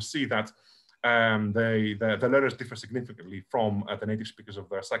case, you know, we see that the learners differ significantly from the native speakers of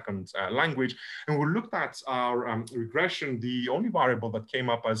their second language. And we looked at our regression. The only variable that came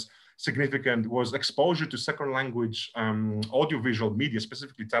up as significant was exposure to second language audiovisual media,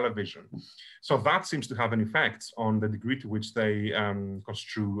 specifically television. So that seems to have an effect on the degree to which they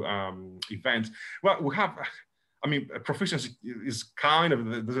construe events. Well, we have, I mean, proficiency is kind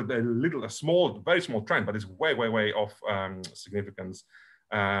of, there's a small, very small trend, but it's way, way, way off significance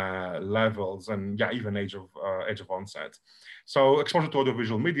levels, and yeah, even age of onset. So exposure to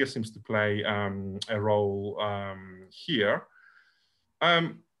audiovisual media seems to play a role here.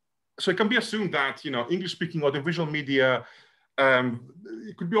 So it can be assumed that, you know, English-speaking audiovisual media,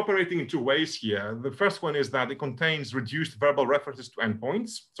 it could be operating in two ways here. The first one is that it contains reduced verbal references to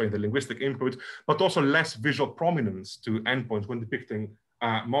endpoints, so in the linguistic input, but also less visual prominence to endpoints when depicting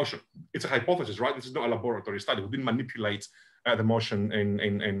motion. It's a hypothesis, right? This is not a laboratory study. We didn't manipulate the motion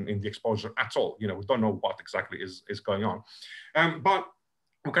in the exposure at all. You know, we don't know what exactly is going on. But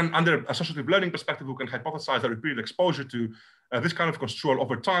we can, under associative learning perspective, we can hypothesize that repeated exposure to this kind of construal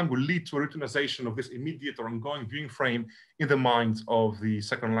over time will lead to a routinization of this immediate or ongoing viewing frame in the mind of the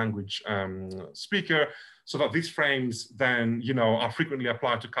second language speaker, so that these frames then, you know, are frequently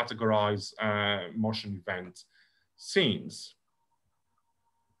applied to categorize motion event scenes.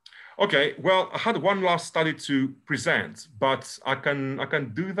 Okay, well, I had one last study to present, but I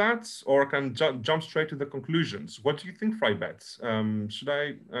can do that, or I can jump straight to the conclusions. What do you think, Freibet? Should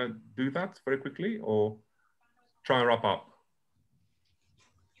I do that very quickly, or try and wrap up?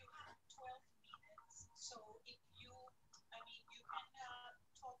 You have 12 minutes, so if you, I mean, you can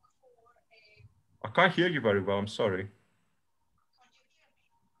talk for a... I can't hear you very well, I'm sorry.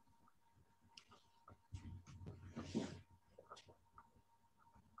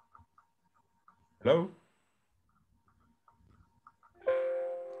 Hello?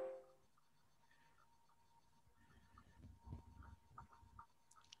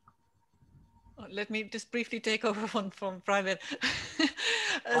 Let me just briefly take over from Private.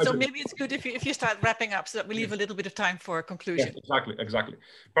 So maybe it's good if you start wrapping up so that we leave a little bit of time for a conclusion. Yes, exactly.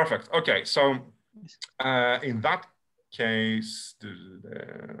 Perfect. Okay, so in that case,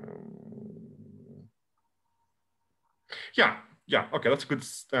 yeah, okay, that's a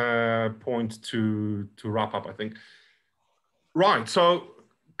good point to wrap up, I think. Right, so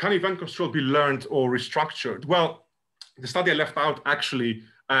can event construal be learned or restructured? Well, the study I left out actually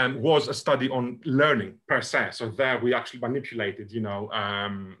was a study on learning per se. So there we actually manipulated, you know,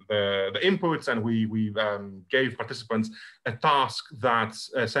 the inputs, and we gave participants a task that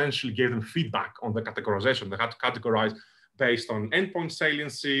essentially gave them feedback on the categorization. They had to categorize based on endpoint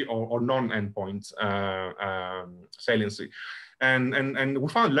saliency or non-endpoint saliency. And we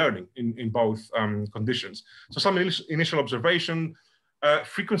found learning in both conditions. So some initial observation,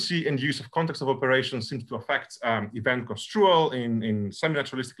 frequency and use of context of operation seems to affect event construal in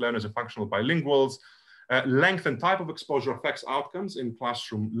semi-naturalistic learners and functional bilinguals. Length and type of exposure affects outcomes in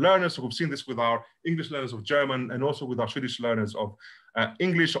classroom learners. So we've seen this with our English learners of German and also with our Swedish learners of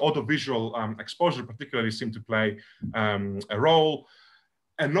English. Audiovisual exposure particularly seem to play a role.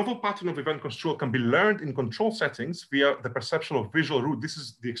 A novel pattern of event construal can be learned in control settings via the perception of visual route. This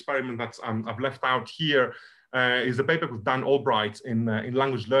is the experiment that I've left out here. Is a paper with Dan Albright in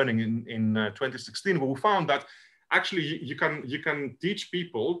language learning in 2016, where we found that actually you can teach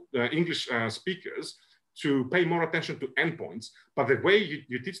people, English speakers, to pay more attention to endpoints, but the way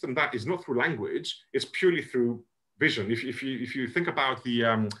you teach them that is not through language, it's purely through vision. If you think about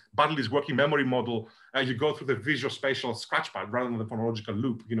the Baddeley's working memory model, you go through the visual spatial scratchpad rather than the phonological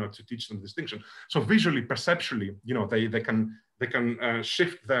loop, to teach them distinction. So visually, perceptually, they can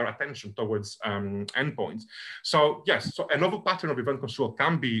shift their attention towards endpoints. So yes, so a novel pattern of event construal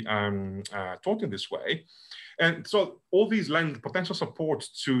can be taught in this way. And so all these lend potential support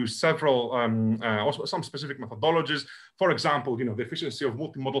to several, also some specific methodologies. For example, the efficiency of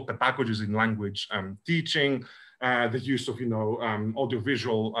multimodal pedagogies in language teaching, the use of,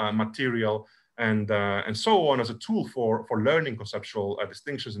 audiovisual material and so on as a tool for learning conceptual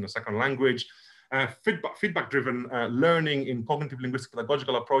distinctions in a second language. Feedback-driven learning in cognitive linguistic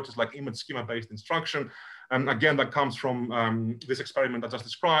pedagogical approaches like image schema-based instruction. And again, that comes from this experiment I just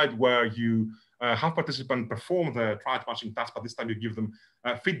described, where you have participants perform the triad matching task, but this time you give them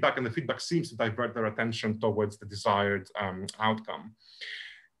feedback, and the feedback seems to divert their attention towards the desired outcome.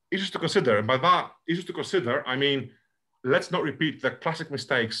 Issues to consider, and by that, issues to consider, I mean, let's not repeat the classic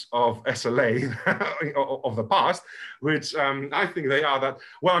mistakes of SLA of the past, which I think they are that,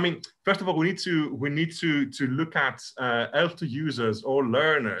 well, I mean, first of all, we need to look at L2 users or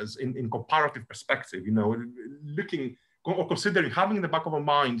learners in comparative perspective, looking or considering, having in the back of our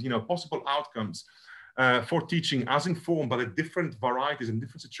mind, possible outcomes for teaching as informed by the different varieties and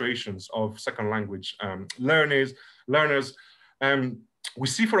different situations of second language learners. We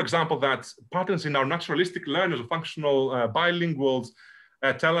see, for example, that patterns in our naturalistic learners or functional bilinguals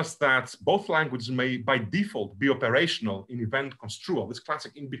tell us that both languages may, by default, be operational in event construal, this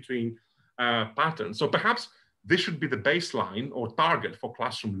classic in-between pattern. So perhaps this should be the baseline or target for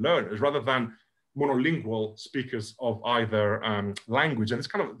classroom learners rather than monolingual speakers of either language. And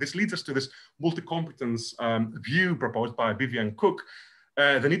this leads us to this multi-competence view proposed by Vivian Cook.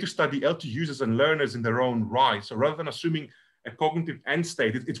 They need to study L2 users and learners in their own right. So rather than assuming a cognitive end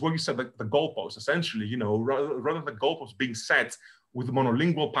state, it's what you said, the goalpost, essentially, rather than the goalpost being set with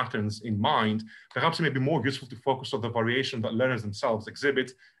monolingual patterns in mind, perhaps it may be more useful to focus on the variation that learners themselves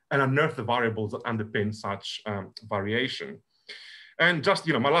exhibit and unearth the variables that underpin such variation. And just,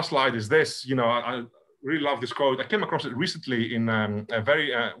 my last slide is this, I really love this quote. I came across it recently in a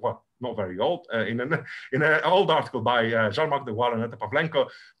very, well, not very old, in an old article by Jean-Marc de Waal and Aneta Pavlenko,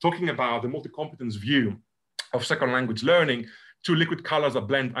 talking about the multi-competence view of second language learning. Two liquid colors that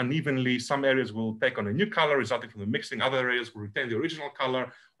blend unevenly. Some areas will take on a new color resulting from the mixing. Other areas will retain the original color,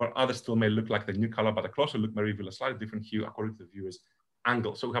 while others still may look like the new color, but a closer look may reveal a slightly different hue according to the viewer's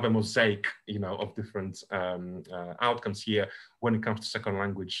angle. So we have a mosaic, of different outcomes here when it comes to second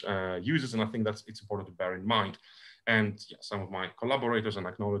language users, and I think it's important to bear in mind. And yeah, some of my collaborators and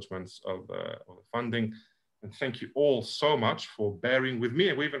acknowledgements of the funding. And thank you all so much for bearing with me.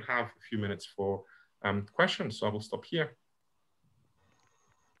 And we even have a few minutes for questions, so I will stop here.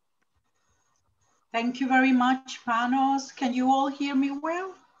 Thank you very much, Panos. Can you all hear me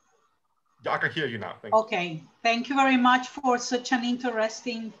well? Yeah, I can hear you now. Thank you. Okay, thank you very much for such an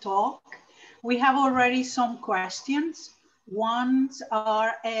interesting talk. We have already some questions. Ones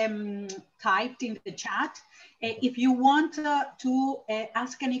are typed in the chat. If you want to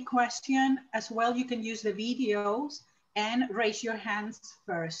ask any question as well, you can use the videos and raise your hands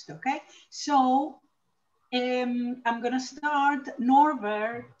first, okay? So I'm gonna start.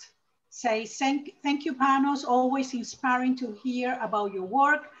 Norbert says, thank you, Panos, always inspiring to hear about your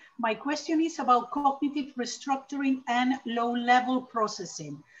work. My question is about cognitive restructuring and low-level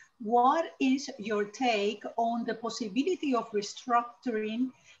processing. What is your take on the possibility of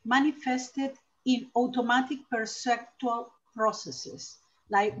restructuring manifested in automatic perceptual processes,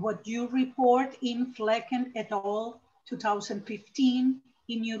 like what you report in Flecken et al. 2015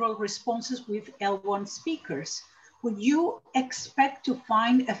 in neural responses with L1 speakers? Would you expect to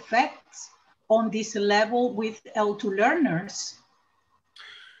find effects on this level with L2 learners?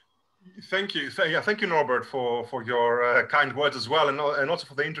 Thank you. Thank you, Norbert, for your kind words as well, and also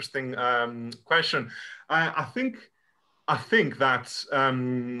for the interesting question. I think I think that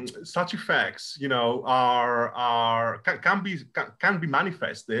such effects, you know, can be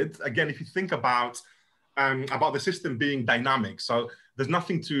manifested. Again, if you think about the system being dynamic. So there's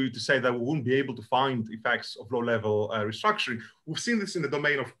nothing to say that we won't be able to find effects of low-level restructuring. We've seen this in the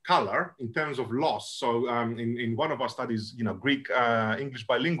domain of color in terms of loss. So in one of our studies, you know, Greek, English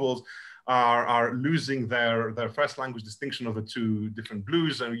bilinguals are losing their first language distinction of the two different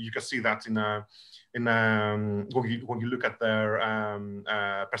blues, and you can see that when you look at their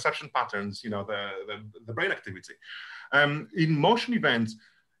perception patterns, you know, the brain activity. In motion events,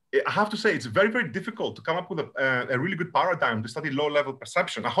 I have to say it's very, very difficult to come up with a really good paradigm to study low-level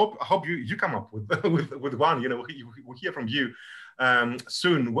perception. I hope you come up with one. You know, we'll hear from you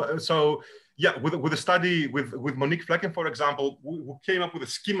soon. So yeah, with a study with Monique Flecken, for example, we came up with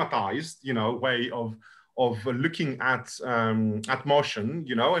a schematized, you know, way of looking at motion,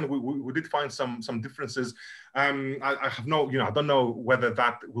 you know, and we did find some differences. I have no, you know, I don't know whether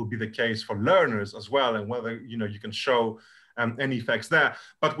that will be the case for learners as well, and whether, you know, you can show any effects there.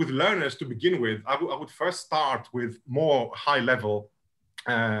 But with learners, to begin with, I would first start with more high-level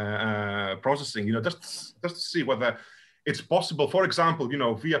processing, you know, just to see whether it's possible. For example, you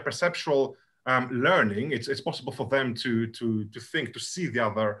know, via perceptual learning, it's possible for them to think, to see the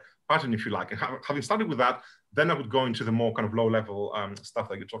other pattern, if you like. And having started with that, then I would go into the more kind of low-level stuff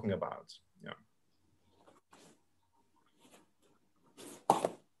that you're talking about. Yeah.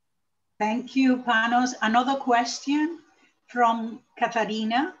 Thank you, Panos. Another question from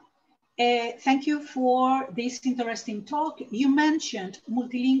Katharina. Thank you for this interesting talk. You mentioned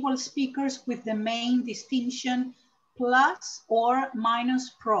multilingual speakers with the main distinction plus or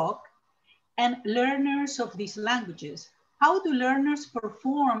minus PROC and learners of these languages. How do learners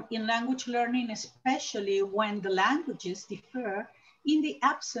perform in language learning, especially when the languages differ in the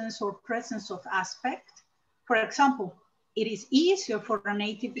absence or presence of aspect? For example, it is easier for a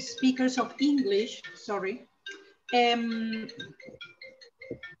native speakers of English, for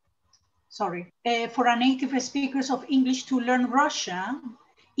a native speakers of English to learn Russian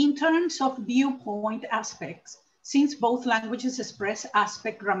in terms of viewpoint aspects, since both languages express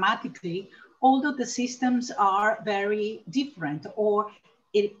aspect grammatically, although the systems are very different. Or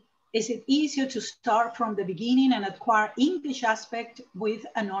is it easier to start from the beginning and acquire English aspect with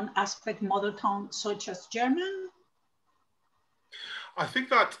a non-aspect mother tongue, such as German? I think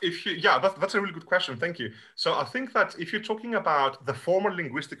that if you, yeah, that's a really good question. Thank you. So I think that if you're talking about the formal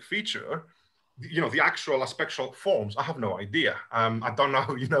linguistic feature, you know, the actual aspectual forms, I have no idea. I don't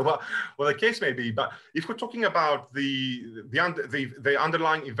know, you know, what the case may be. But if we're talking about the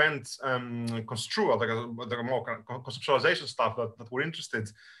underlying event construal, the more conceptualization stuff that we're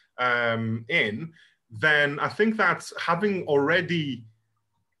interested in, then I think that having already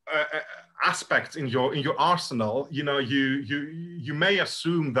aspects in your arsenal, you know, you may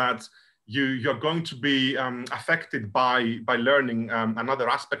assume that you're going to be affected by learning another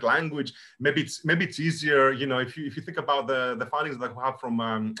aspect language. Maybe it's easier, you know, if you think about the findings that we have from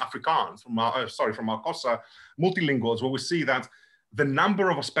Afrikaans, from our COSA multilinguals, where we see that the number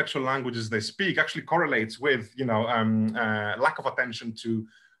of aspectual languages they speak actually correlates with, you know, lack of attention to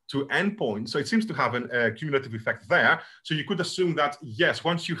endpoints. So it seems to have a cumulative effect there. So you could assume that, yes,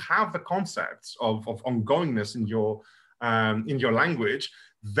 once you have the concepts of ongoingness in your language,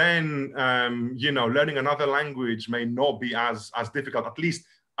 then you know, learning another language may not be as difficult, at least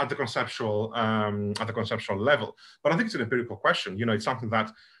at the conceptual level. But I think it's an empirical question. You know, it's something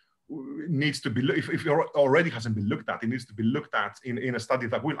that needs to be, if it already hasn't been looked at, it needs to be looked at in a study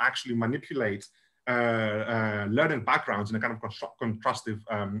that will actually manipulate learning backgrounds in a kind of contrastive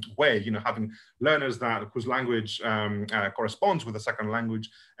way, you know, having learners whose language corresponds with a second language,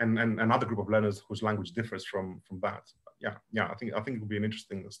 and another group of learners whose language differs from that. But yeah, I think it would be an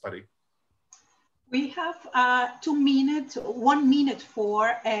interesting study. We have 2 minutes, 1 minute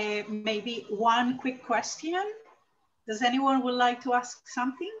for maybe one quick question. Does anyone would like to ask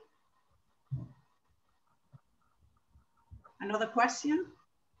something? Another question?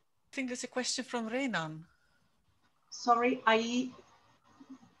 I think there's a question from Renan. Sorry, I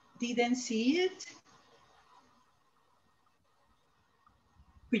didn't see it.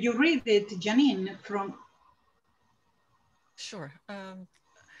 Could you read it, Janine, from? Sure. Well,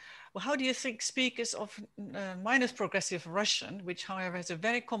 how do you think speakers of minus progressive Russian, which however has a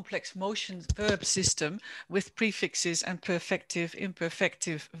very complex motion verb system with prefixes and perfective,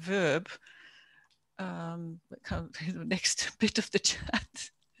 imperfective verb, the next bit of the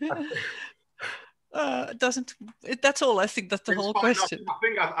chat. That's all. I think that's the whole question.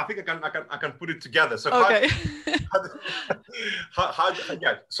 I think I can put it together. So okay.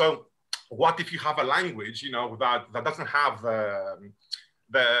 yeah. So what if you have a language, you know, that doesn't have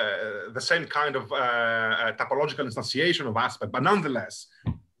the same kind of topological instantiation of aspect, but nonetheless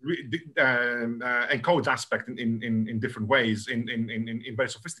encodes aspect in different ways, in very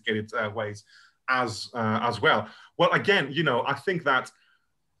sophisticated ways as well. Well, again, you know, I think that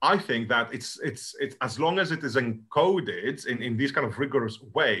it's as long as it is encoded in these kind of rigorous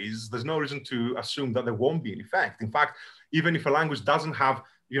ways, there's no reason to assume that there won't be an effect. In fact, even if a language doesn't have,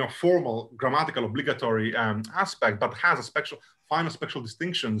 you know, formal grammatical obligatory aspect, but has a final spectral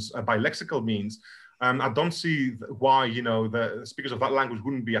distinctions by lexical means, I don't see why, you know, the speakers of that language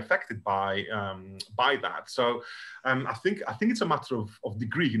wouldn't be affected by that. So I think it's a matter of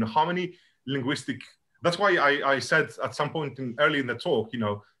degree. You know, how many linguistic. That's why I said at some point early in the talk, you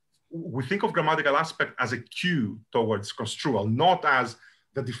know, we think of grammatical aspect as a cue towards construal, not as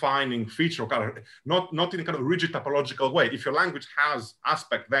the defining feature, not in a kind of rigid topological way. If your language has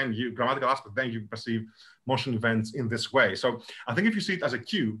aspect, then grammatical aspect, then you perceive motion events in this way. So I think if you see it as a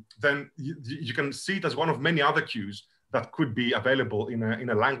cue, then you can see it as one of many other cues that could be available in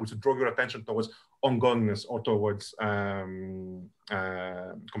a language to draw your attention towards ongoingness or towards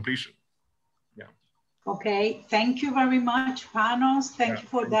completion. Yeah. Okay, thank you very much, Panos. Thank you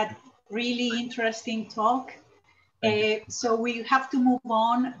for that really interesting talk. So we have to move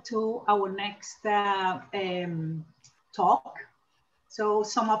on to our next talk. So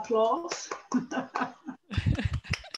some applause.